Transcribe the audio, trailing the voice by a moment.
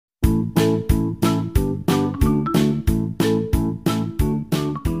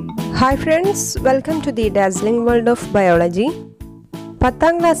Hi friends, welcome to the Dazzling world of biology. 10th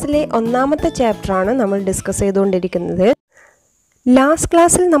ക്ലാസ്സിലെ ഒന്നാമത്തെ chapter ആണ് നമ്മൾ ഡിസ്കസ് ചെയ്തുകൊണ്ടിരിക്കുന്നത്. ലാസ്റ്റ്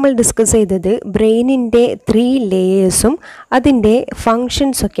ക്ലാസ്സിൽ നമ്മൾ ഡിസ്കസ് ചെയ്തത് ബ്രെയിനിൻ്റെ 3 ലേയേഴ്സും അതിൻ്റെ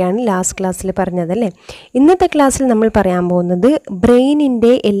ഫങ്ഷൻസ് ഒക്കെയാണ് ലാസ്റ്റ് ക്ലാസ്സിൽ പറഞ്ഞതല്ലേ. ഇന്നത്തെ ക്ലാസ്സിൽ നമ്മൾ പറയാൻ പോകുന്നത്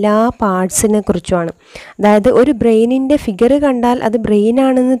ബ്രെയിനിൻ്റെ എല്ലാ പാർട്സിനെ കുറിച്ചുമാണ്. അതായത് ഒരു ബ്രെയിനിൻ്റെ ഫിഗർ കണ്ടാൽ അത്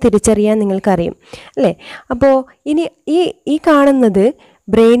ബ്രെയിനാണെന്ന് തിരിച്ചറിയാൻ നിങ്ങൾക്കറിയും അല്ലേ. അപ്പോൾ ഇനി ഈ കാണുന്നത്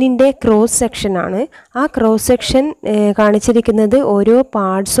ബ്രെയിനിൻ്റെ ക്രോസ് സെക്ഷനാണ്. ആ ക്രോസ് സെക്ഷൻ കാണിച്ചിരിക്കുന്നത് ഓരോ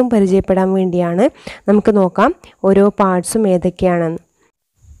പാർട്സും പരിചയപ്പെടാൻ വേണ്ടിയാണ്. നമുക്ക് നോക്കാം ഓരോ പാർട്സും ഏതൊക്കെയാണെന്ന്.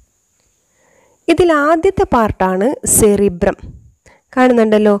 ഇതിൽ ആദ്യത്തെ പാർട്ടാണ് സെറിബ്രം.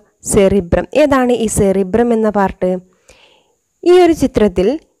 കാണുന്നുണ്ടല്ലോ സെറിബ്രം. ഏതാണ് ഈ സെറിബ്രം എന്ന പാർട്ട്? ഈ ഒരു ചിത്രത്തിൽ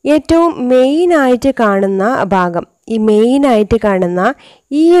ഏറ്റവും മെയിനായിട്ട് കാണുന്ന ഭാഗം, ഈ മെയിനായിട്ട് കാണുന്ന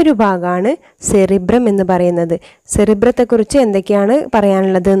ഈ ഒരു ഭാഗമാണ് സെറിബ്രം എന്ന് പറയുന്നത്. സെറിബ്രത്തെക്കുറിച്ച് എന്തൊക്കെയാണ്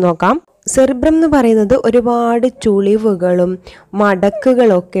പറയാനുള്ളത് നോക്കാം. സെറിബ്രം എന്ന് പറയുന്നത് ഒരുപാട് ചുളിവുകളും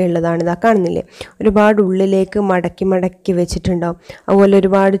മടക്കുകളൊക്കെ ഉള്ളതാണ്. ഇതാ കാണുന്നില്ലേ, ഒരുപാട് ഉള്ളിലേക്ക് മടക്കി വെച്ചിട്ടുണ്ടാവും. അതുപോലെ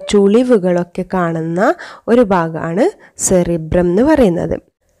ഒരുപാട് ചുളിവുകളൊക്കെ കാണുന്ന ഒരു ഭാഗമാണ് സെറിബ്രം എന്ന് പറയുന്നത്.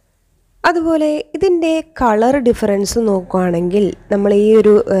 അതുപോലെ ഇതിൻ്റെ കളർ ഡിഫറൻസ് നോക്കുകയാണെങ്കിൽ, നമ്മൾ ഈ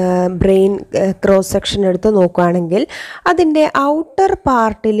ഒരു ബ്രെയിൻ ക്രോസ് സെക്ഷൻ എടുത്ത് നോക്കുകയാണെങ്കിൽ അതിൻ്റെ ഔട്ടർ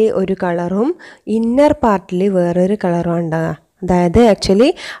പാർട്ടിൽ ഒരു കളറും ഇന്നർ പാർട്ടിൽ വേറൊരു കളറും ഉണ്ടാകുക. അതായത് ആക്ച്വലി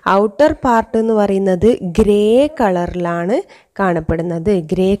ഔട്ടർ പാർട്ട് എന്ന് പറയുന്നത് ഗ്രേ കളറിലാണ് കാണപ്പെടുന്നത്,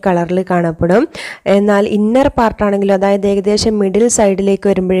 ഗ്രേ കളറിൽ കാണപ്പെടും. എന്നാൽ ഇന്നർ പാർട്ടാണെങ്കിലും, അതായത് ഏകദേശം മിഡിൽ സൈഡിലേക്ക്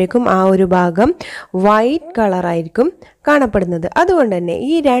വരുമ്പോഴേക്കും ആ ഒരു ഭാഗം വൈറ്റ് കളറായിരിക്കും കാണപ്പെടുന്നത്. അതുകൊണ്ട് തന്നെ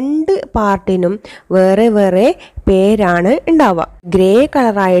ഈ രണ്ട് പാർട്ടിനും വേറെ വേറെ പേരാണ് ഉണ്ടാവുക. ഗ്രേ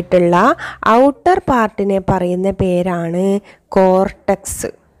കളറായിട്ടുള്ള ഔട്ടർ പാർട്ടിനെ പറയുന്ന പേരാണ് കോർട്ടെക്സ്.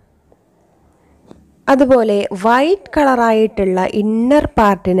 അതുപോലെ വൈറ്റ് കളറായിട്ടുള്ള ഇന്നർ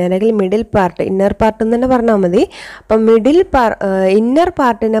പാർട്ടിനെ, അല്ലെങ്കിൽ മിഡിൽ പാർട്ട്, ഇന്നർ പാർട്ട് എന്ന് തന്നെ പറഞ്ഞാൽ മതി. അപ്പം ഇന്നർ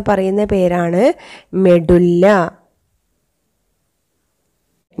പാർട്ടിനെ പറയുന്ന പേരാണ് മെഡുല്ല.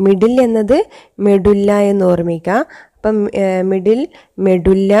 മിഡിൽ എന്നത് മെഡുല്ല എന്ന് ഓർമ്മിക്കുക. അപ്പം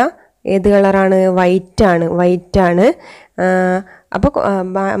മെഡുല്ല ഏത് കളറാണ്? വൈറ്റാണ്. അപ്പോൾ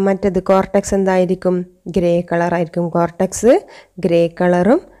മറ്റേത് കോർട്ടെക്സ് എന്തായിരിക്കും? ഗ്രേ കളറായിരിക്കും. കോർട്ടെക്സ് ഗ്രേ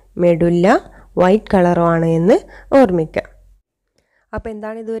കളറും മെഡുല്ല വൈറ്റ് കളറുമാണ് എന്ന് ഓർമ്മിക്കുക. അപ്പോൾ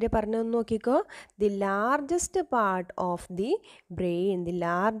എന്താണ് ഇതുവരെ പറഞ്ഞതെന്ന് നോക്കിക്കോ. The largest part of the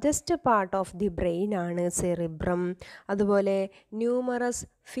brain ആണ് സെറിബ്രം. അതുപോലെ numerous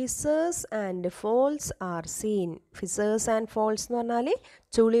ഫിസേഴ്സ് and false are seen. ഫിസേഴ്സ് and false എന്ന് പറഞ്ഞാൽ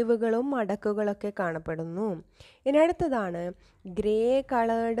ചുളിവുകളും മടക്കുകളൊക്കെ കാണപ്പെടുന്നു. ഇനി അടുത്തതാണ് grey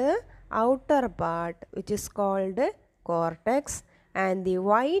coloured outer part which is called cortex and the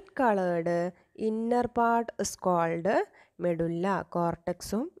white colored inner part is called medulla.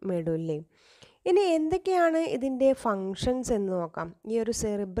 കോർട്ടെക്സും മെഡുല്ലയും. ഇനി എന്തൊക്കെയാണ് ഇതിൻ്റെ ഫങ്ഷൻസ് എന്ന് നോക്കാം. ഈ ഒരു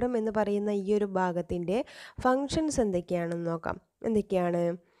സെറിബ്രം എന്ന് പറയുന്ന ഈ ഒരു ഭാഗത്തിൻ്റെ ഫങ്ഷൻസ് എന്തൊക്കെയാണെന്ന് നോക്കാം. എന്തൊക്കെയാണ്?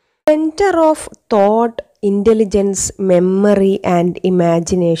 Centre of thought, intelligence, memory and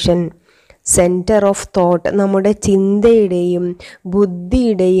imagination. Centre of thought, നമ്മുടെ ചിന്തയുടെയും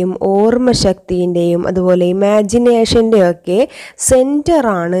ബുദ്ധിയുടെയും ഓർമ്മശക്തിൻ്റെയും അതുപോലെ ഇമാജിനേഷൻ്റെയും ഒക്കെ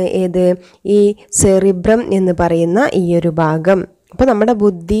സെൻറ്ററാണ് ഏത്? ഈ സെറിബ്രം എന്ന് പറയുന്ന ഈ ഒരു ഭാഗം. അപ്പോൾ നമ്മുടെ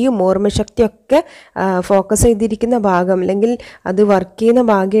ബുദ്ധിയും ഓർമ്മശക്തിയൊക്കെ ഫോക്കസ് ചെയ്തിരിക്കുന്ന ഭാഗം, അല്ലെങ്കിൽ അത് വർക്ക് ചെയ്യുന്ന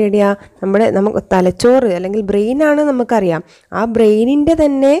ഭാഗം എവിടെയാണ്? നമുക്ക് തലച്ചോറ് അല്ലെങ്കിൽ ബ്രെയിനാണ് നമുക്കറിയാം. ആ ബ്രെയിനിൻ്റെ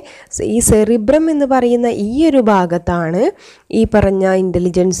തന്നെ ഈ സെറിബ്രം എന്ന് പറയുന്ന ഈ ഒരു ഭാഗത്താണ് ഈ പറഞ്ഞ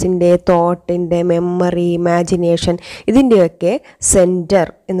ഇൻ്റലിജൻസിൻ്റെ, തോട്ടിൻ്റെ, മെമ്മറി, ഇമാജിനേഷൻ ഇതിൻ്റെയൊക്കെ സെൻറ്റർ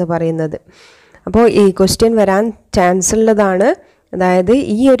എന്ന് പറയുന്നത്. അപ്പോൾ ഈ ക്വസ്റ്റ്യൻ വരാൻ ചാൻസ് ഉള്ളതാണ്. അതായത്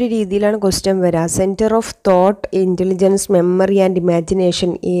ഈ ഒരു രീതിയിലാണ് ക്വസ്റ്റ്യൻ വരിക. Centre of thought, intelligence, memory and imagination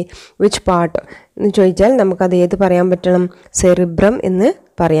ഈ വിച്ച് പാർട്ട് എന്ന് ചോദിച്ചാൽ നമുക്കത് ഏത് പറയാൻ പറ്റണം? സെറിബ്രം എന്ന്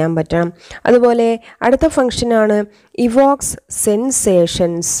പറയാൻ പറ്റണം. അതുപോലെ അടുത്ത ഫങ്ഷനാണ് ഇവോക്ക്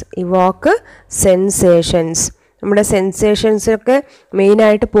സെൻസേഷൻസ്. നമ്മുടെ സെൻസേഷൻസൊക്കെ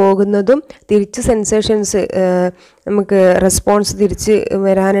മെയിനായിട്ട് പോകുന്നതും തിരിച്ച് സെൻസേഷൻസ് നമുക്ക് റെസ്പോൺസ് തിരിച്ച്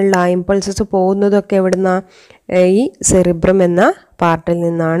വരാനുള്ള ഇമ്പൾസസ് പോകുന്നതൊക്കെ എവിടുന്ന? ഈ സെറിബ്രം എന്ന പാർട്ടിൽ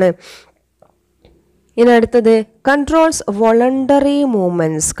നിന്നാണ്. ഇനി അടുത്തത് കൺട്രോൾസ് വോളണ്ടറി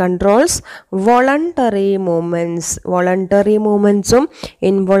മൂവ്മെൻറ്റ്സും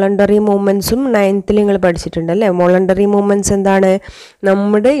ഇൻവോളണ്ടറി മൂവ്മെൻറ്റ്സും 9th നിങ്ങൾ പഠിച്ചിട്ടുണ്ട് അല്ലേ. വോളണ്ടറി മൂവ്മെൻറ്റ്സ് എന്താണ്?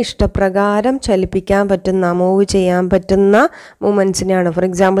 നമ്മുടെ ഇഷ്ടപ്രകാരം ചലിപ്പിക്കാൻ പറ്റുന്ന, മൂവ് ചെയ്യാൻ പറ്റുന്ന മൂവ്മെൻറ്റ്സിനെയാണ്. ഫോർ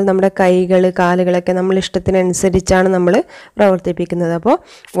എക്സാമ്പിൾ നമ്മുടെ കൈകൾ, കാലുകളൊക്കെ നമ്മൾ ഇഷ്ടത്തിനനുസരിച്ചാണ് നമ്മൾ പ്രവർത്തിപ്പിക്കുന്നത്. അപ്പോൾ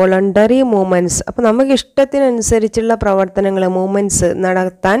വോളണ്ടറി മൂവ്മെൻറ്റ്സ്, അപ്പോൾ നമുക്ക് ഇഷ്ടത്തിനനുസരിച്ചുള്ള പ്രവർത്തനങ്ങൾ, മൂവ്മെൻറ്റ്സ്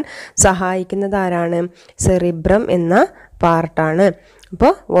നടത്താൻ സഹായിക്കുന്നത് ആരാണ്? സെറിബ്രം എന്ന പാർട്ടാണ്.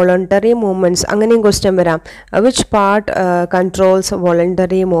 അപ്പോൾ വോളണ്ടറി മൂവ്മെൻറ്റ്സ് അങ്ങനെയും ക്വസ്റ്റ്യൻ വരാം. Which part controls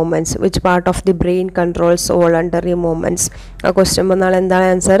voluntary movements, which part of the brain controls voluntary movements. ആ ക്വസ്റ്റ്യൻ വന്നാൽ എന്താണ്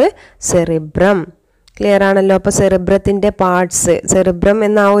ആൻസർ? സെറിബ്രം. ക്ലിയർ ആണല്ലോ. അപ്പോൾ സെറിബ്രത്തിൻ്റെ പാർട്സ്, സെറിബ്രം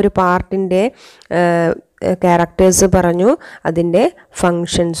എന്ന ആ ഒരു പാർട്ടിൻ്റെ ക്യാരക്ടേഴ്സ് പറഞ്ഞു, അതിൻ്റെ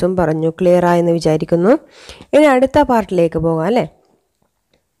ഫങ്ഷൻസും പറഞ്ഞു. ക്ലിയർ ആയെന്ന് വിചാരിക്കുന്നു. ഇനി അടുത്ത പാർട്ടിലേക്ക് പോകാം അല്ലേ.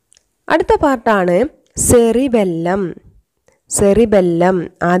 അടുത്ത പാർട്ടാണ് സെറിബെല്ലം. സെറിബെല്ലം,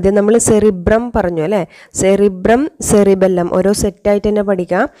 ആദ്യം നമ്മൾ സെറിബ്രം പറഞ്ഞു അല്ലേ. സെറിബ്രം, സെറിബെല്ലം ഓരോ സെറ്റായിട്ട് തന്നെ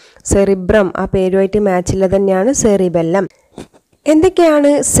പഠിക്കാം. സെറിബ്രം ആ പേരുമായിട്ട് മാച്ചില്ല തന്നെയാണ് സെറിബെല്ലം. എന്തൊക്കെയാണ്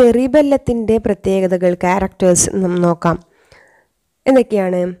സെറിബെല്ലത്തിൻ്റെ പ്രത്യേകതകൾ, ക്യാരക്ടേഴ്സ് നോക്കാം.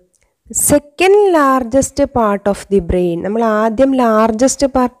 എന്തൊക്കെയാണ്? Second largest part of the brain. നമ്മൾ ആദ്യം ലാർജസ്റ്റ്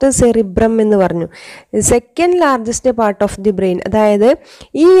പാർട്ട് സെറിബ്രം എന്ന് പറഞ്ഞു. Second largest part of the brain, അതായത്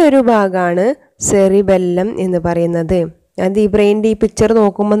ഈ ഒരു ഭാഗമാണ് സെറിബെല്ലം എന്ന് പറയുന്നത്. അത് ഈ ബ്രെയിൻ്റെ ഈ പിക്ചർ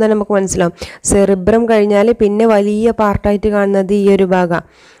നോക്കുമ്പോൾ തന്നെ നമുക്ക് മനസ്സിലാവും. സെറിബ്രം കഴിഞ്ഞാൽ പിന്നെ വലിയ പാർട്ടായിട്ട് കാണുന്നത് ഈ ഒരു ഭാഗം.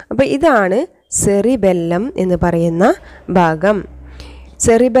 അപ്പോൾ ഇതാണ് സെറിബെല്ലം എന്ന് പറയുന്ന ഭാഗം.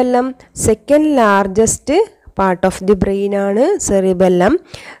 Cerebellum second largest part of the brain ആണ് cerebellum.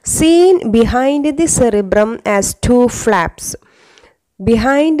 Scene behind the cerebrum as 2 flaps.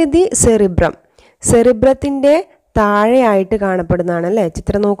 Behind the cerebrum, സെറിബ്രത്തിൻ്റെ താഴെയായിട്ട് കാണപ്പെടുന്നതാണ് അല്ലേ.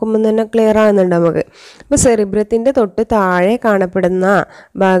 ചിത്രം നോക്കുമ്പോൾ തന്നെ ക്ലിയർ ആകുന്നുണ്ട് നമുക്ക്. അപ്പോൾ സെറിബ്രത്തിൻ്റെ തൊട്ട് താഴെ കാണപ്പെടുന്ന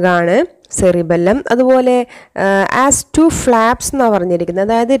ഭാഗമാണ് സെറിബെല്ലം. അതുപോലെ ആസ് 2 ഫ്ലാപ്സ് എന്നാണ് പറഞ്ഞിരിക്കുന്നത്,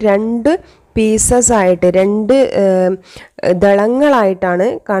 അതായത് 2 പീസസ് ആയിട്ട്, 2 ദളങ്ങളായിട്ടാണ്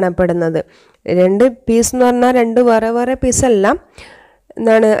കാണപ്പെടുന്നത്. 2 പീസ് എന്ന് പറഞ്ഞാൽ 2 വേറെ വേറെ പീസല്ല,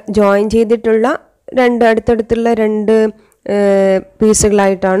 എന്താണ് ജോയിൻ ചെയ്തിട്ടുള്ള 2 അടുത്തടുത്തുള്ള 2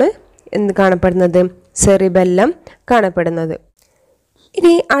 പീസുകളായിട്ടാണ് എന്ത് കാണപ്പെടുന്നത്, സെറിബെല്ലം കാണപ്പെടുന്നത്.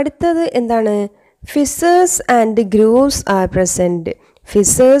 ഇനി അടുത്തത് എന്താണ്? ഫിസേഴ്സ് and grooves are present.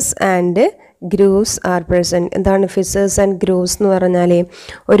 ഫിസേഴ്സ് and grooves are present. എന്താണ് ഫിസേഴ്സ് ആൻഡ് ഗ്രൂവ്സ് എന്ന് പറഞ്ഞാൽ?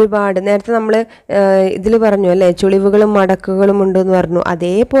 ഒരുപാട് നേരത്തെ നമ്മൾ ഇതിൽ പറഞ്ഞു അല്ലേ, ചുളിവുകളും മടക്കുകളും ഉണ്ടെന്ന് പറഞ്ഞു.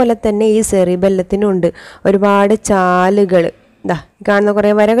 അതേപോലെ തന്നെ ഈ സെറിബെല്ലത്തിനുണ്ട് ഒരുപാട് ചാലുകൾ. ഇതാ കാണുന്ന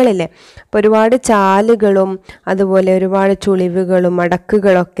കുറേ വരകളില്ലേ, അപ്പോൾ ഒരുപാട് ചാലുകളും അതുപോലെ ഒരുപാട് ചുളിവുകളും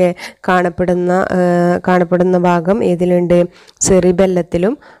മടക്കുകളൊക്കെ കാണപ്പെടുന്ന ഭാഗം ഏതിലുണ്ട്?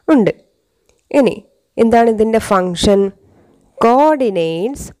 സെറിബെല്ലത്തിലും ഉണ്ട്. ഇനി എന്താണ് ഇതിൻ്റെ function?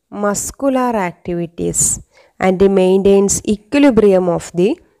 Coordinates muscular activities and maintains equilibrium of the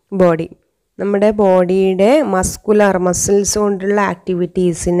body. നമ്മുടെ ബോഡിയുടെ മസിൽസ് കൊണ്ടുള്ള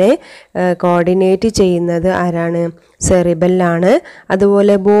ആക്ടിവിറ്റീസിനെ കോർഡിനേറ്റ് ചെയ്യുന്നത് ആരാണ്? സെറിബെല്ലാണ്.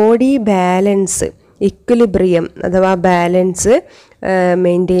 അതുപോലെ ബോഡി ബാലൻസ്, ഇക്വിലിബ്രിയം അഥവാ ബാലൻസ്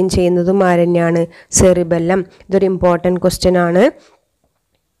മെയിൻറ്റെയിൻ ചെയ്യുന്നതും ആരെന്നെയാണ്? സെറിബെല്ലം. ഇതൊരു ഇമ്പോർട്ടൻറ്റ് ക്വസ്റ്റ്യൻ ആണ്.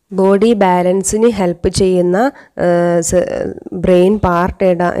 ബോഡി ബാലൻസിന് ഹെൽപ്പ് ചെയ്യുന്ന ബ്രെയിൻ പാർട്ട്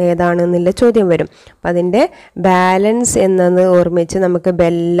ഏതാണെന്നുള്ള ചോദ്യം വരും. അപ്പം അതിൻ്റെ ബാലൻസ് എന്നത് ഓർമ്മിച്ച് നമുക്ക്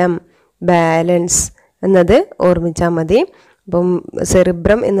ബെല്ലം, ബാലൻസ് എന്നത് ഓർമ്മിച്ചാൽ മതി. അപ്പം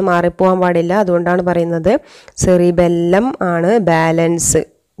സെറിബ്രം എന്ന് മാറിപ്പോകാൻ പാടില്ല, അതുകൊണ്ടാണ് പറയുന്നത് സെറിബെല്ലം ആണ് ബാലൻസ്,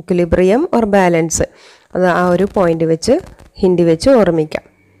 ഇക്വിലിബ്രിയം ഓർ ബാലൻസ്. അത് ആ ഒരു പോയിന്റ് വെച്ച് ഹിൻഡ് വെച്ച് ഓർമ്മിക്കാം.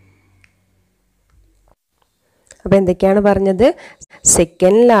 അപ്പോൾ എന്തൊക്കെയാണ് പറഞ്ഞത്?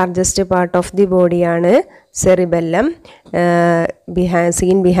 Second largest part of the ബോഡിയാണ് cerebellum.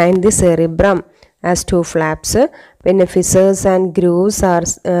 Scene behind the cerebrum as 2 flaps. പിന്നെ ഫിസേഴ്സ് and grooves are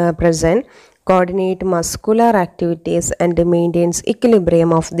present. Coordinate muscular activities and maintains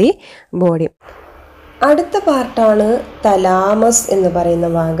equilibrium of the body. അടുത്ത പാർട്ടാണ് തലാമസ് എന്ന് പറയുന്ന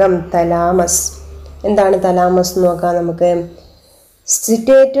ഭാഗം. തലാമസ് എന്താണ്? തലാമസ് നോക്കാം നമുക്ക്.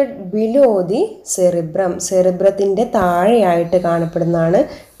 സിറ്റുവേറ്റഡ് ബിലോ ദി സെറിബ്രം, സെറിബ്രത്തിൻ്റെ താഴെയായിട്ട് കാണപ്പെടുന്നതാണ്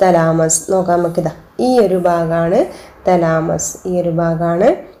തലാമസ്. നോക്കാം നമുക്കിതാ, ഈ ഒരു ഭാഗമാണ് തലാമസ്, ഈ ഒരു ഭാഗമാണ്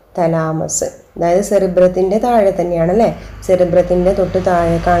തലാമസ്. അതായത് സെറിബ്രത്തിൻ്റെ താഴെ തന്നെയാണ് അല്ലേ. സെറിബ്രത്തിൻ്റെ തൊട്ട്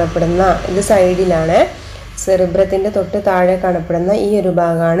താഴെ കാണപ്പെടുന്ന, ഇത് സൈഡിലാണ്, സെറിബ്രത്തിൻ്റെ തൊട്ട് താഴെ കാണപ്പെടുന്ന ഈ ഒരു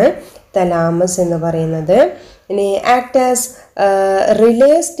ഭാഗമാണ് തലാമസ് എന്ന് പറയുന്നത്. ഇനി act as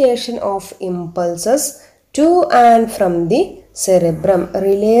relay station of impulses two and from the cerebrum.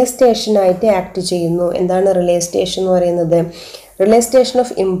 Relay സ്റ്റേഷനായിട്ട് act ചെയ്യുന്നു. എന്താണ് റിലേ സ്റ്റേഷൻ എന്ന് പറയുന്നത്? റിലേ സ്റ്റേഷൻ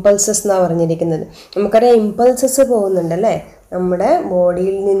ഓഫ് ഇമ്പൾസസ് എന്നാണ് പറഞ്ഞിരിക്കുന്നത്. നമുക്കറിയാം ഇമ്പൾസസ് പോകുന്നുണ്ടല്ലേ, നമ്മുടെ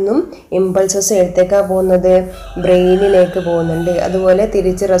ബോഡിയിൽ നിന്നും ഇമ്പൾസസ് എടുത്തേക്കാണ് പോകുന്നത്, ബ്രെയിനിലേക്ക് പോകുന്നുണ്ട്. അതുപോലെ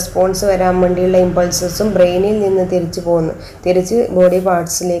തിരിച്ച് റെസ്പോൺസ് വരാൻ വേണ്ടിയുള്ള ഇമ്പൾസസും ബ്രെയിനിൽ നിന്ന് തിരിച്ച് ബോഡി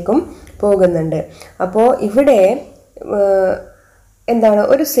പാർട്സിലേക്കും പോകുന്നുണ്ട്. അപ്പോൾ ഇവിടെ എന്താണ്,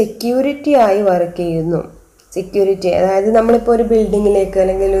 ഒരു സെക്യൂരിറ്റി ആയി വർക്ക് ചെയ്യുന്നു. സെക്യൂരിറ്റി, അതായത് നമ്മളിപ്പോൾ ഒരു ബിൽഡിങ്ങിലേക്ക്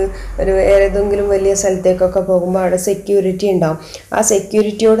അല്ലെങ്കിൽ ഒരു ഏതെങ്കിലും വലിയ സ്ഥലത്തേക്കൊക്കെ പോകുമ്പോൾ അവിടെ സെക്യൂരിറ്റി ഉണ്ടാവും. ആ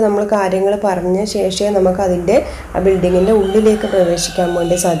സെക്യൂരിറ്റിയോട് നമ്മൾ കാര്യങ്ങൾ പറഞ്ഞ ശേഷമേ നമുക്ക് അതിൻ്റെ ആ ബിൽഡിങ്ങിൻ്റെ ഉള്ളിലേക്ക് പ്രവേശിക്കാൻ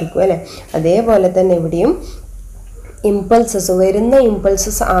വേണ്ടി സാധിക്കും അല്ലേ. അതേപോലെ തന്നെ ഇവിടെയും ഇമ്പൾസസ്, വരുന്ന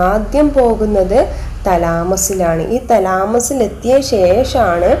ഇമ്പൾസസ് ആദ്യം പോകുന്നത് തലാമസിലാണ്. ഈ തലാമസിലെത്തിയ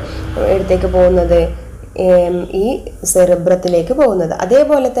ശേഷമാണ് എടുത്തേക്ക് പോകുന്നത്, ഈ സെറിബ്രത്തിലേക്ക് പോകുന്നത്.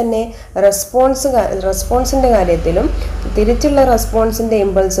 അതേപോലെ തന്നെ റെസ്പോൺസിൻ്റെ കാര്യത്തിലും തിരിച്ചുള്ള റെസ്പോൺസിൻ്റെ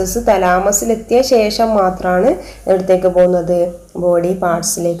ഇമ്പൾസസ് തലാമസിലെത്തിയ ശേഷം മാത്രമാണ് എവിടത്തേക്ക് പോകുന്നത്, ബോഡി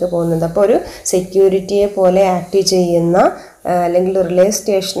പാർട്സിലേക്ക് പോകുന്നത്. അപ്പോൾ ഒരു സെക്യൂരിറ്റിയെ പോലെ ആക്ട് ചെയ്യുന്ന അല്ലെങ്കിൽ റിലേ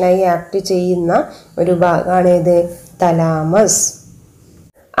സ്റ്റേഷനായി ആക്ട് ചെയ്യുന്ന ഒരു ഭാഗമാണ് ഇത് thalamus.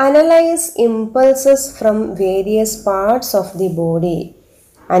 Analyse impulses from various parts of the body.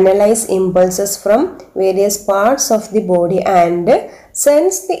 Analyze impulses from various parts of the body and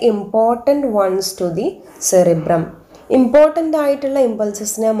sends the important ones to the cerebrum. Important ആയിട്ടുള്ള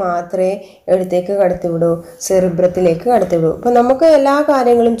ഇമ്പൾസസിനെ മാത്രമേ എവിടത്തേക്ക് കടത്തിവിടൂ, സെറിബ്രത്തിലേക്ക് കടത്തിവിടൂ. അപ്പോൾ നമുക്ക് എല്ലാ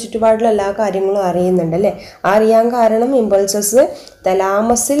കാര്യങ്ങളും, ചുറ്റുപാടുള്ള എല്ലാ കാര്യങ്ങളും അറിയുന്നുണ്ട് അല്ലേ. അറിയാൻ കാരണം ഇമ്പൾസസ്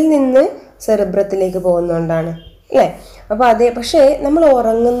തലാമസിൽ നിന്ന് സെറിബ്രത്തിലേക്ക് പോകുന്നതുകൊണ്ടാണ് അല്ലേ. അപ്പോൾ പക്ഷേ നമ്മൾ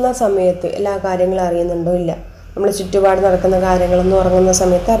ഉറങ്ങുന്ന സമയത്ത് എല്ലാ കാര്യങ്ങളും അറിയുന്നുണ്ടോ ഇല്ല. നമ്മൾ ചുറ്റുപാട് നടക്കുന്ന കാര്യങ്ങളൊന്നും ഉറങ്ങുന്ന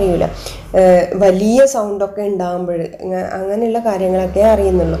സമയത്ത് അറിയില്ല. വലിയ സൗണ്ടൊക്കെ ഉണ്ടാകുമ്പോൾ അങ്ങനെയുള്ള കാര്യങ്ങളൊക്കെ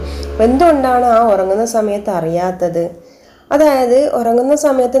അറിയുന്നുള്ളൂ. അപ്പോൾ എന്തുകൊണ്ടാണ് ആ ഉറങ്ങുന്ന സമയത്ത് അറിയാത്തത്? അതായത് ഉറങ്ങുന്ന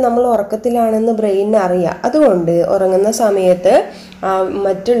സമയത്ത് നമ്മൾ ഉറക്കത്തിലാണെന്ന് ബ്രെയിനിന് അറിയാം. അതുകൊണ്ട് ഉറങ്ങുന്ന സമയത്ത്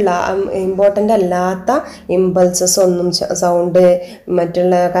മറ്റുള്ള ഇമ്പോർട്ടൻ്റ് അല്ലാത്ത ഇമ്പൾസസ് ഒന്നും, സൗണ്ട്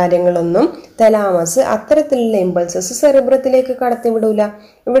മറ്റുള്ള കാര്യങ്ങളൊന്നും തലാമസ് അത്തരത്തിലുള്ള ഇമ്പൾസസ് സെറിബ്രത്തിലേക്ക് കടത്തിവിടൂല,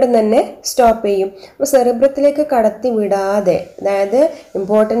 ഇവിടെ തന്നെ സ്റ്റോപ്പ് ചെയ്യും. അപ്പോൾ സെറിബ്രത്തിലേക്ക് കടത്തി വിടാതെ, അതായത്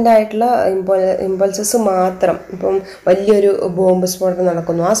ഇമ്പോർട്ടൻ്റ് ആയിട്ടുള്ള ഇമ്പൾസസ് മാത്രം, ഇപ്പം വലിയൊരു ബോംബ് സ്ഫോടനം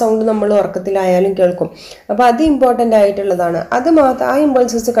നടക്കുന്നു, ആ സൗണ്ട് നമ്മൾ ഉറക്കത്തിലായാലും കേൾക്കും. അപ്പോൾ അത് ഇമ്പോർട്ടൻ്റ് ആയിട്ടുള്ളതാണ്, അത് മാത്രം ആ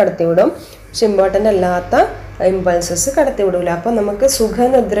ഇമ്പൾസസ് കടത്തിവിടും. പക്ഷെ ഇമ്പോർട്ടൻ്റ് അല്ലാത്ത ഇമ്പൾസസ് കടത്തിവിടൂല. അപ്പോൾ നമുക്ക്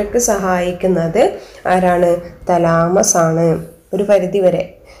സുഖനിദ്രയ്ക്ക് സഹായിക്കുന്നത് ആരാണ്? തലാമസ് ആണ് ഒരു പരിധി വരെ.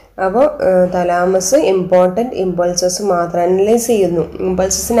 അപ്പോൾ തലാമസ് ഇമ്പോർട്ടൻ്റ് ഇമ്പൾസസ് മാത്രം അനലൈസ് ചെയ്യുന്നു,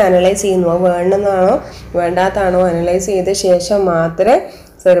 ഇമ്പൾസസിനെ അനലൈസ് ചെയ്യുന്നു. അത് വേണമെന്നാണോ വേണ്ടാത്താണോ അനലൈസ് ചെയ്ത ശേഷം മാത്രമേ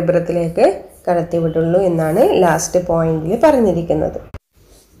സെറിബ്രത്തിലേക്ക് കടത്തിവിടുള്ളൂ എന്നാണ് ലാസ്റ്റ് പോയിന്റിൽ പറഞ്ഞിരിക്കുന്നത്.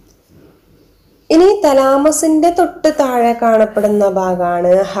 ഇനി തലാമസിൻ്റെ തൊട്ട് താഴെ കാണപ്പെടുന്ന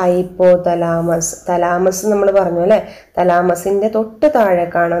ഭാഗമാണ് ഹൈപ്പോ തലാമസ്. തലാമസ് നമ്മൾ പറഞ്ഞു അല്ലേ, തലാമസിൻ്റെ തൊട്ട് താഴെ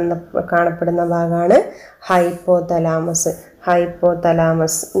കാണപ്പെടുന്ന ഭാഗമാണ് ഹൈപ്പോ തലാമസ്. ഹൈപ്പോ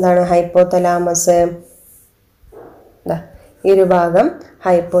തലാമസ് എന്താണ്? ഹൈപ്പോ തലാമസ് ഈ ഒരു ഭാഗം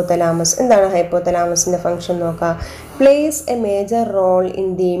ഹൈപ്പോ തലാമസ്. എന്താണ് ഹൈപ്പോ തലാമസിൻ്റെ ഫങ്ഷൻ നോക്കാം. Place A major role in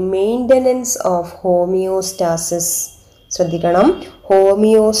the maintenance of homeostasis. ശ്രദ്ധിക്കണം,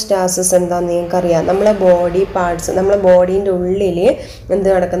 ഹോമിയോസ്റ്റാസിസ് എന്താണെന്ന് നിങ്ങൾക്കറിയാം. നമ്മളെ ബോഡി പാർട്സ്, നമ്മളെ ബോഡീൻ്റെ ഉള്ളിൽ എന്ത്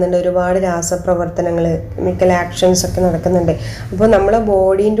നടക്കുന്നുണ്ട്? ഒരുപാട് രാസപ്രവർത്തനങ്ങൾ, കെമിക്കൽ ആക്ഷൻസ് ഒക്കെ നടക്കുന്നുണ്ട്. അപ്പോൾ നമ്മളെ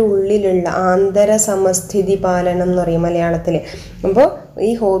ബോഡീൻ്റെ ഉള്ളിലുള്ള ആന്തര സമസ്ഥിതി പാലനം എന്ന് പറയും മലയാളത്തിൽ. അപ്പോൾ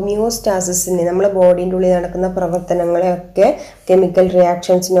ഈ ഹോമിയോസ്റ്റാസിസിന് നമ്മളെ ബോഡീൻ്റെ ഉള്ളിൽ നടക്കുന്ന പ്രവർത്തനങ്ങളെയൊക്കെ, കെമിക്കൽ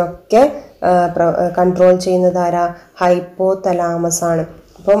റിയാക്ഷൻസിനൊക്കെ കൺട്രോൾ ചെയ്യുന്നത് ആരാ? ഹൈപ്പോ തലാമസ് ആണ്.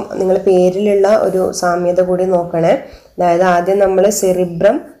 അപ്പം നിങ്ങൾ പേരിലുള്ള ഒരു സാമ്യത കൂടി നോക്കണേ. അതായത് ആദ്യം നമ്മൾ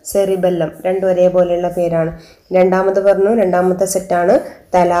സെറിബ്രം, സെറിബെല്ലം രണ്ടും ഒരേപോലെയുള്ള പേരാണ്. രണ്ടാമത് പറഞ്ഞു, രണ്ടാമത്തെ സെറ്റാണ്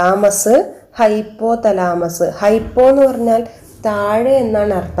തലാമസ്, ഹൈപ്പോ തലാമസ്. ഹൈപ്പോ എന്ന് പറഞ്ഞാൽ താഴെ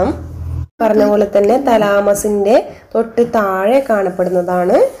എന്നാണ് അർത്ഥം. പറഞ്ഞ പോലെ തന്നെ തലാമസിൻ്റെ തൊട്ട് താഴെ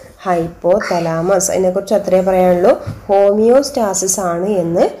കാണപ്പെടുന്നതാണ് ഹൈപ്പോ തലാമസ്. അതിനെക്കുറിച്ച് അത്രേ പറയാനുള്ളൂ. ഹോമിയോസ്റ്റാസിസ് ആണ്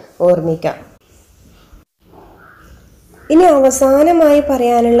എന്ന് ഓർമ്മിക്കാം. ഇനി അവസാനമായി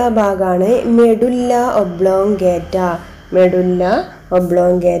പറയാനുള്ള ഭാഗമാണ് മെഡുല്ല ഒബ്ലോങ്കേറ്റ. മെഡുല്ല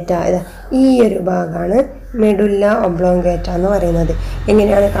ഒബ്ലോങ്കേറ്റ, ഈ ഒരു ഭാഗമാണ് മെഡുല്ല ഒബ്ലോങ്കേറ്റ എന്ന് പറയുന്നത്.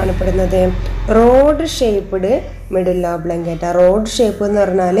 എങ്ങനെയാണ് കാണപ്പെടുന്നത്? Road shaped medulla oblongata. Road shape എന്ന്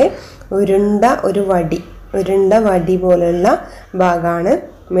പറഞ്ഞാൽ ഉരുണ്ട വടി പോലുള്ള ഭാഗമാണ്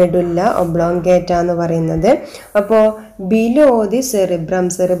മെഡുല്ല ഒബ്ലോങ്കേറ്റ എന്ന് പറയുന്നത്. അപ്പോൾ ബിലോ ദി സെറിബ്രം,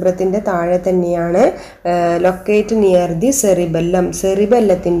 സെറിബ്രത്തിൻ്റെ താഴെ തന്നെയാണ്. ലൊക്കേറ്റ് നിയർ ദി സെറിബെല്ലം,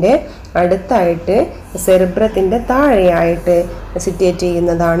 സെറിബെല്ലത്തിൻ്റെ അടുത്തായിട്ട്, സെറിബ്രത്തിൻ്റെ താഴെയായിട്ട് സിറ്റുവേറ്റ്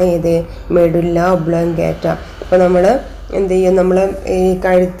ചെയ്യുന്നതാണ് ഇത് മെഡുല്ല ഒബ്ലോങ്കേറ്റ. അപ്പോൾ നമ്മൾ എന്ത് ചെയ്യും? നമ്മൾ ഈ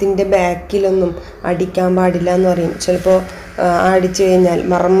കഴുത്തിൻ്റെ ബാക്കിലൊന്നും അടിക്കാൻ പാടില്ല എന്ന് പറയും. ചിലപ്പോൾ അടിച്ചു കഴിഞ്ഞാൽ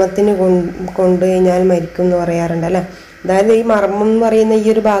മർമ്മത്തിന് കൊണ്ടു കഴിഞ്ഞാൽ മരിക്കും എന്ന് പറയാറുണ്ട് അല്ലേ. അതായത് ഈ മർമ്മം എന്ന് പറയുന്ന ഈ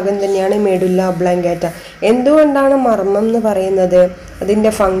ഒരു ഭാഗം തന്നെയാണ് മെഡുല്ല ഒബ്ലോങ്കേറ്റ. എന്തുകൊണ്ടാണ് മർമ്മം എന്ന് പറയുന്നത്?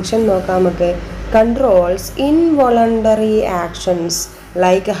 അതിൻ്റെ ഫങ്ഷൻ നോക്കാം നമുക്ക്. Controls involuntary actions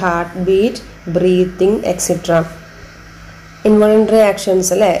like heart beat, breathing etcetera. Involuntary actions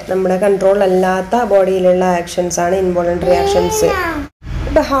അല്ലേ, നമ്മുടെ കൺട്രോൾ അല്ലാത്ത ബോഡിയിലുള്ള ആക്ഷൻസ് ആണ് ഇൻവോളണ്ടറി ആക്ഷൻസ്.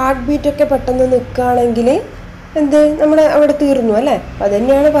 ഇപ്പം ഹാർട്ട് ബീറ്റ് ഒക്കെ പെട്ടെന്ന് നിൽക്കുകയാണെങ്കിൽ നമ്മുടെ അവിടെ തീർന്നു അല്ലേ, അത്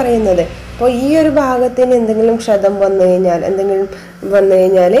തന്നെയാണ് പറയുന്നത്. അപ്പോൾ ഈ ഒരു ഭാഗത്തിന് എന്തെങ്കിലും ക്ഷതം വന്നു കഴിഞ്ഞാൽ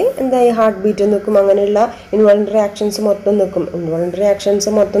എന്തായി ഹാർട്ട് ബീറ്റ് നിൽക്കും, അങ്ങനെയുള്ള ഇൻവോളണ്ടറി ആക്ഷൻസ് മൊത്തം നിൽക്കും. ഇൻവോളണ്ടറി ആക്ഷൻസ്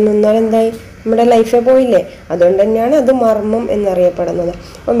മൊത്തം നിന്നാൽ എന്തായി, നമ്മുടെ ലൈഫേ പോയില്ലേ. അതുകൊണ്ട് തന്നെയാണ് അത് മർമ്മം എന്നറിയപ്പെടുന്നത്.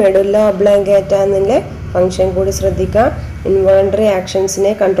 അപ്പോൾ മെഡുല്ല ഒബ്ലോംഗേറ്റ എന്നുള്ള ഫംഗ്ഷൻ കൂടി ശ്രദ്ധിക്കുക. ഇൻവോളണ്ടറി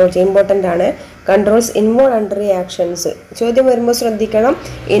ആക്ഷൻസിനെ കൺട്രോൾ ചെയ്യാൻ ഇമ്പോർട്ടൻ്റ് ആണ്. Controls involuntary actions. ചോദ്യം വരുമ്പോൾ ശ്രദ്ധിക്കണം,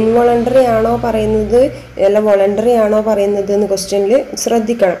 ഇൻവോളണ്ടറി ആണോ പറയുന്നത് അല്ല വോളണ്ടറി ആണോ പറയുന്നത് എന്ന് ക്വസ്റ്റ്യനിൽ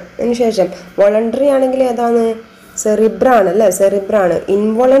ശ്രദ്ധിക്കണം. അതിനുശേഷം വോളണ്ടറി ആണെങ്കിൽ ഏതാണ്, സെറിബ്രാണ് അല്ലേ, സെറിബ്രാണ്.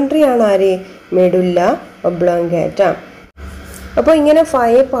 ഇൻവോളണ്ടറി ആണ് ആര്, മെഡുല്ല ഒബ്ലോംഗേറ്റ. അപ്പോൾ ഇങ്ങനെ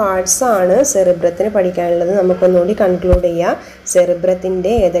 5 പാർട്സ് ആണ് സെറിബ്രത്തിന് പഠിക്കാനുള്ളത്. നമുക്കൊന്നുകൂടി കൺക്ലൂഡ് ചെയ്യാം.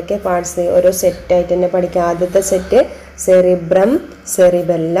 സെറിബ്രത്തിൻ്റെ ഏതൊക്കെ പാർട്സ് ഓരോ സെറ്റായിട്ട് തന്നെ പഠിക്കാം. ആദ്യത്തെ സെറ്റ് സെറിബ്രം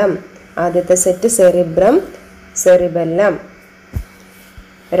സെറിബെല്ലം, ആദ്യത്തെ സെറ്റ് സെറിബ്രം സെറിബെല്ലം.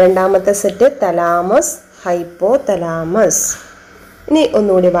 രണ്ടാമത്തെ സെറ്റ് തലാമസ് ഹൈപ്പോ തലാമസ്. ഇനി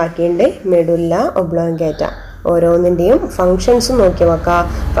ഒന്നുകൂടി ബാക്കിയുണ്ട് മെഡുല്ല ഒബ്ലോംഗേറ്റ. ഓരോന്നിൻ്റെയും ഫങ്ഷൻസ് നോക്കി വെക്കുക.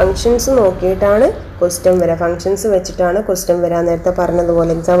 ഫങ്ഷൻസ് നോക്കിയിട്ടാണ് ക്വസ്റ്റ്യൻ വരിക, ഫങ്ഷൻസ് വെച്ചിട്ടാണ് ക്വസ്റ്റ്യൻ വരിക. നേരത്തെ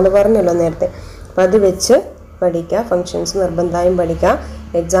പറഞ്ഞതുപോലെ എക്സാമിൽ പറഞ്ഞല്ലോ നേരത്തെ. അപ്പോൾ അത് വെച്ച് പഠിക്കുക, ഫങ്ഷൻസ് നിർബന്ധമായും പഠിക്കുക.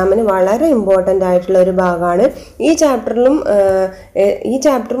 എക്സാമിന് വളരെ ഇമ്പോർട്ടൻ്റ് ആയിട്ടുള്ള ഒരു ഭാഗമാണ് ഈ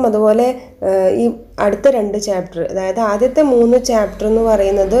ചാപ്റ്ററും അതുപോലെ ഈ അടുത്ത 2 ചാപ്റ്റർ. അതായത് ആദ്യത്തെ 3 ചാപ്റ്റർ എന്ന്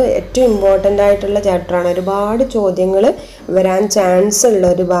പറയുന്നത് ഏറ്റവും ഇമ്പോർട്ടൻ്റ് ആയിട്ടുള്ള ചാപ്റ്ററാണ്. ഒരുപാട് ചോദ്യങ്ങൾ വരാൻ ചാൻസ് ഉള്ള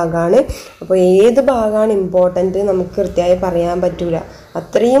ഒരു ഭാഗമാണ്. അപ്പോൾ ഏത് ഭാഗമാണ് ഇമ്പോർട്ടൻ്റ് നമുക്ക് കൃത്യമായി പറയാൻ പറ്റില്ല,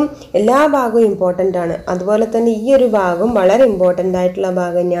 അത്രയും എല്ലാ ഭാഗവും ഇമ്പോർട്ടൻ്റ് ആണ്. അതുപോലെ തന്നെ ഈ ഒരു ഭാഗം വളരെ ഇമ്പോർട്ടൻ്റ് ആയിട്ടുള്ള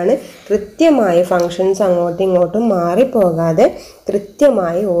ഭാഗം തന്നെയാണ്. കൃത്യമായി ഫങ്ഷൻസ് അങ്ങോട്ടും ഇങ്ങോട്ടും മാറിപ്പോകാതെ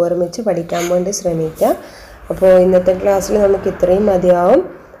കൃത്യമായി ഓർമ്മിച്ച് പഠിക്കാൻ വേണ്ടി ശ്രമിക്കുക. അപ്പോൾ ഇന്നത്തെ ക്ലാസ്സിൽ നമുക്ക് ഇത്രയും മതിയാവും.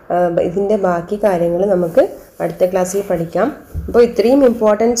 ഇതിൻ്റെ ബാക്കി കാര്യങ്ങൾ നമുക്ക് അടുത്ത ക്ലാസ്സിൽ പഠിക്കാം. അപ്പോൾ ഇത്രയും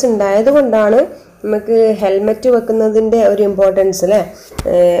ഇമ്പോർട്ടൻസ് ഉണ്ടായത് കൊണ്ടാണ് നമുക്ക് ഹെൽമെറ്റ് വെക്കുന്നതിൻ്റെ ഒരു ഇമ്പോർട്ടൻസ് അല്ലേ.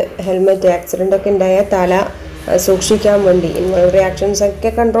 ഹെൽമെറ്റ് ആക്സിഡൻ്റ് ഒക്കെ ഉണ്ടായാൽ തല സൂക്ഷിക്കാൻ വേണ്ടി, ഇൻവോളണ്ടറി ആക്ഷൻസ് ഒക്കെ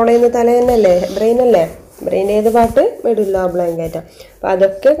കൺട്രോൾ ചെയ്യുന്ന തല തന്നെയല്ലേ, ബ്രെയിനല്ലേ. ബ്രെയിൻ്റെ ഏത് പാർട്ട്, മെഡുല്ല ഒബ്ലോംഗേറ്റ. അപ്പോൾ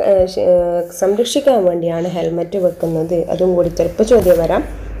അതൊക്കെ സംരക്ഷിക്കാൻ വേണ്ടിയാണ് ഹെൽമെറ്റ് വെക്കുന്നത്. അതും കൂടി ചിലപ്പോൾ ചോദ്യം വരാം,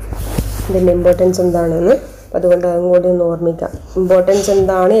 ഇതിൻ്റെ ഇമ്പോർട്ടൻസ് എന്താണെന്ന്. അതുകൊണ്ട് അതും കൂടി ഒന്ന് ഓർമ്മിക്കാം. ഇമ്പോർട്ടൻസ്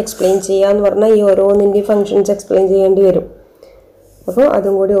എന്താണ് എക്സ്പ്ലെയിൻ ചെയ്യുക എന്ന് പറഞ്ഞാൽ ഈ ഓരോന്നിൻ്റെയും ഫങ്ഷൻസ് എക്സ്പ്ലെയിൻ ചെയ്യേണ്ടി വരും. അപ്പോൾ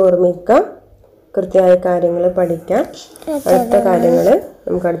അതും കൂടി ഓർമ്മിക്കാം, കൃത്യമായ കാര്യങ്ങൾ പഠിക്കാം. അടുത്ത കാര്യങ്ങൾ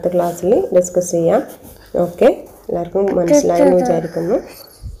നമുക്ക് അടുത്ത ക്ലാസ്സിൽ ഡിസ്കസ് ചെയ്യാം. ഓക്കെ, എല്ലാവർക്കും മനസ്സിലായെന്ന് വിചാരിക്കുന്നു.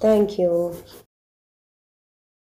 Thank you.